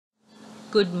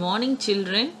Good morning,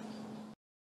 children.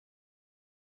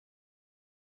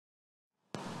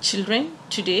 Children,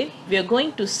 today we are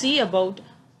going to see about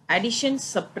addition,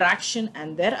 subtraction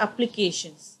and their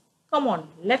applications. Come on,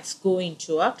 let's go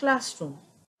into our classroom.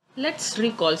 Let's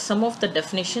recall some of the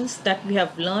definitions that we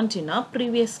have learned in our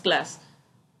previous class.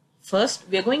 First,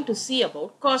 we are going to see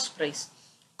about cost price.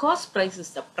 Cost price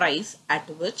is the price at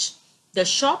which the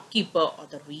shopkeeper or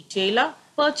the retailer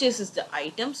purchases the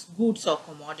items, goods or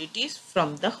commodities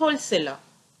from the wholesaler.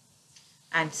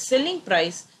 And selling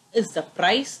price is the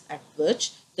price at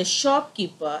which the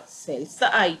shopkeeper sells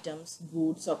the items,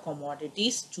 goods or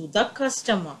commodities to the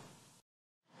customer.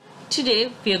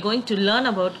 Today we are going to learn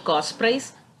about cost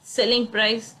price, selling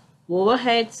price,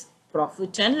 overheads,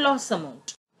 profit and loss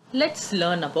amount. Let's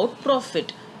learn about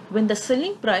profit. When the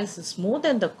selling price is more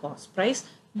than the cost price,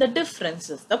 the difference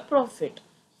is the profit.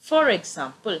 For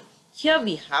example, here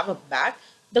we have a bag.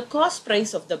 The cost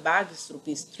price of the bag is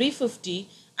rupees 350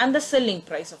 and the selling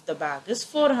price of the bag is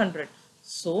 400.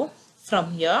 So,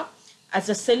 from here, as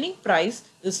the selling price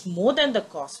is more than the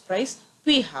cost price,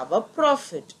 we have a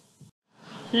profit.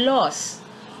 Loss.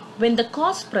 When the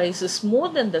cost price is more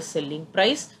than the selling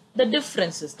price, the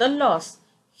difference is the loss.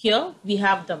 Here we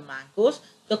have the mangoes.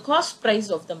 The cost price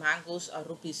of the mangoes are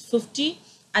rupees 50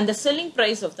 and the selling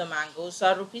price of the mangoes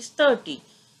are rupees 30.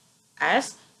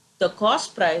 As the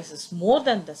cost price is more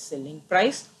than the selling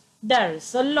price, there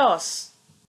is a loss.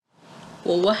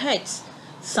 Overheads.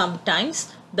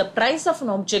 Sometimes the price of an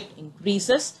object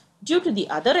increases due to the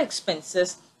other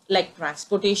expenses like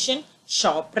transportation,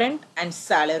 shop rent and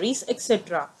salaries,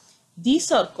 etc.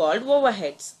 These are called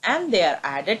overheads and they are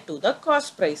added to the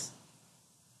cost price.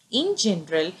 In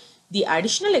general, the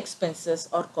additional expenses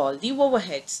are called the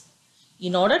overheads.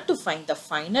 In order to find the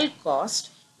final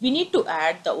cost, we need to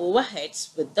add the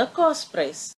overheads with the cost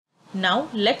price. Now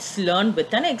let's learn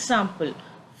with an example.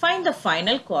 Find the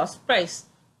final cost price.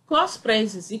 Cost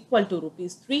price is equal to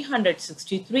rupees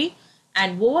 363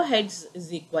 and overheads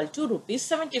is equal to rupees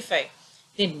 75.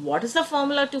 Then what is the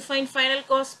formula to find final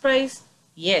cost price?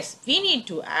 Yes, we need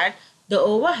to add the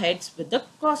overheads with the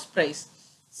cost price.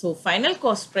 So final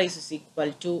cost price is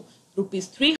equal to rupees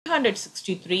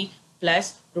 363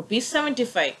 plus rupees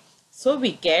 75. So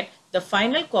we get the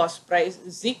final cost price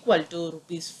is equal to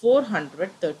rupees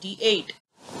 438.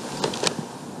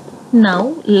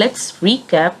 Now let's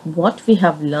recap what we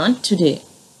have learned today.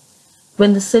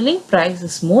 When the selling price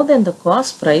is more than the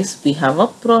cost price, we have a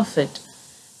profit.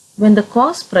 When the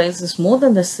cost price is more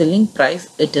than the selling price,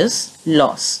 it is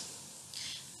loss.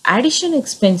 Addition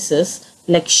expenses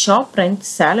like shop rent,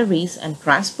 salaries and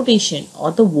transportation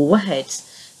are the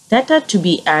overheads that are to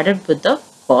be added with the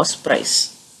cost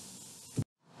price.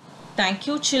 Thank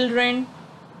you, children.